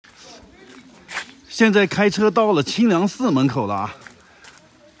现在开车到了清凉寺门口了啊，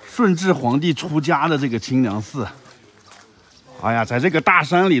顺治皇帝出家的这个清凉寺。哎呀，在这个大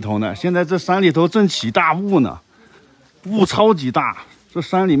山里头呢，现在这山里头正起大雾呢，雾超级大，这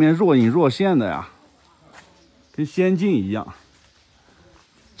山里面若隐若现的呀，跟仙境一样。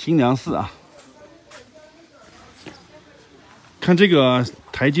清凉寺啊，看这个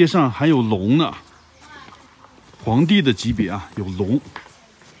台阶上还有龙呢，皇帝的级别啊，有龙。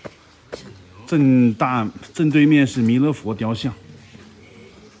正对面是弥勒佛雕像，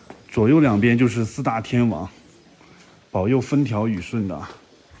左右两边就是四大天王，保佑风调雨顺的。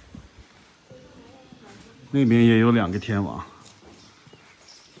那边也有2个天王，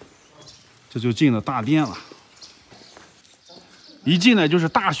这就进了大殿了。一进来就是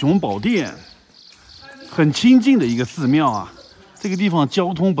大雄宝殿，很清静的一个寺庙啊。这个地方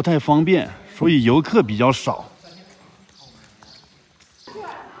交通不太方便，所以游客比较少。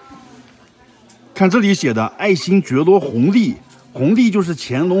看这里写的爱新觉罗弘历，弘历就是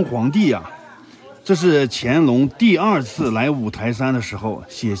乾隆皇帝啊。这是乾隆第2次来五台山的时候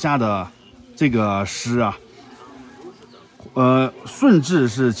写下的这个诗啊。顺治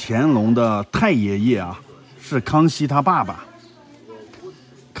是乾隆的太爷爷啊，是康熙他爸爸。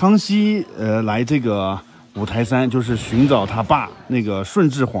康熙来这个五台山就是寻找他爸那个顺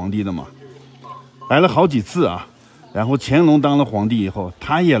治皇帝的嘛，来了好几次啊。然后乾隆当了皇帝以后，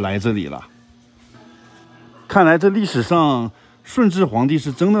他也来这里了。看来这历史上顺治皇帝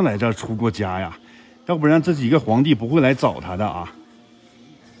是真的来这儿出过家呀，要不然这几个皇帝不会来找他的啊。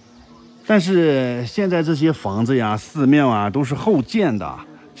但是现在这些房子呀、寺庙啊都是后建的，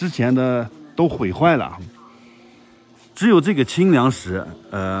之前的都毁坏了。只有这个清凉石，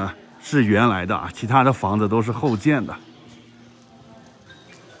是原来的啊，其他的房子都是后建的。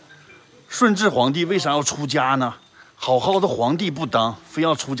顺治皇帝为啥要出家呢？好好的皇帝不当，非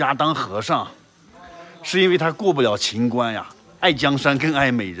要出家当和尚。是因为他过不了情关呀，爱江山更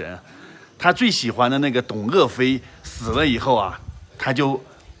爱美人。他最喜欢的那个董鄂妃死了以后啊，他就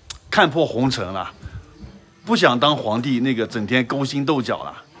看破红尘了，不想当皇帝，那个整天勾心斗角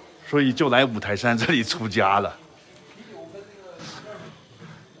了，所以就来五台山这里出家了。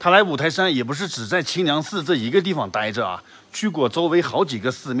他来五台山也不是只在清凉寺这一个地方待着啊，去过周围好几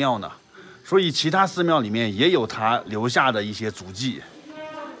个寺庙呢，所以其他寺庙里面也有他留下的一些足迹。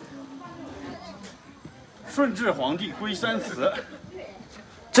顺治皇帝归山祠，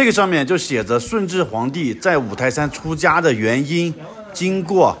这个上面就写着顺治皇帝在五台山出家的原因、经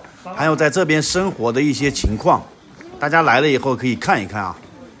过，还有在这边生活的一些情况，大家来了以后可以看一看啊。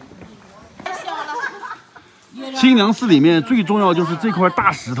清凉寺里面最重要就是这块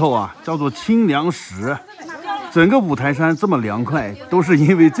大石头啊，叫做清凉石。整个五台山这么凉快，都是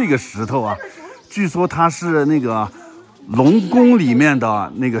因为这个石头啊。据说它是那个龙宫里面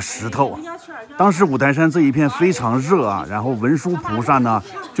的那个石头。当时五台山这一片非常热啊，然后文殊菩萨呢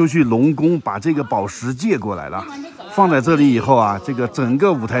就去龙宫把这个宝石借过来了，放在这里以后啊，这个整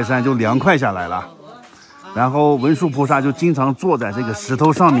个五台山就凉快下来了。然后文殊菩萨就经常坐在这个石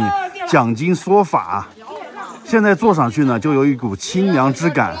头上面讲经说法，现在坐上去呢，就有一股清凉之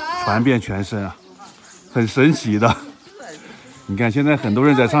感传遍全身啊，很神奇的。你看现在很多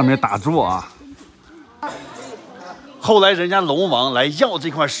人在上面打坐啊。后来人家龙王来要这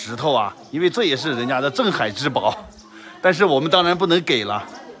块石头啊，因为这也是人家的镇海之宝，但是我们当然不能给了。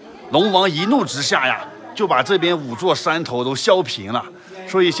龙王一怒之下呀，就把这边5座山头都削平了，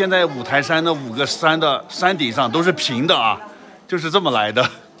所以现在五台山的5个山的山顶上都是平的啊，就是这么来的，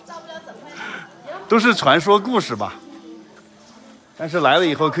都是传说故事吧。但是来了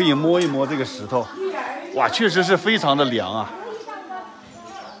以后可以摸一摸这个石头，哇，确实是非常的凉啊。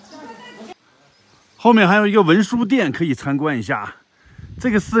后面还有一个文殊殿可以参观一下，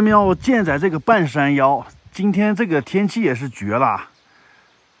这个寺庙建在这个半山腰，今天这个天气也是绝了，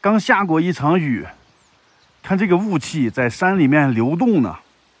刚下过一场雨，看这个雾气在山里面流动呢，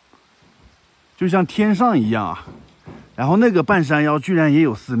就像天上一样啊。然后那个半山腰居然也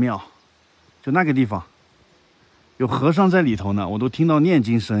有寺庙，就那个地方有和尚在里头呢，我都听到念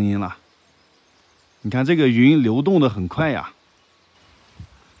经声音了。你看这个云流动的很快呀。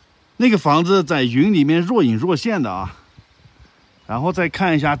那个房子在云里面若隐若现的啊，然后再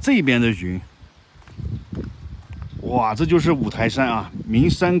看一下这边的云，哇，这就是五台山啊，名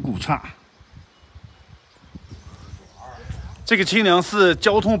山古刹。这个清凉寺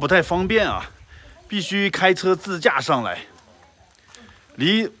交通不太方便啊，必须开车自驾上来，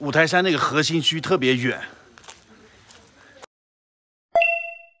离五台山那个核心区特别远。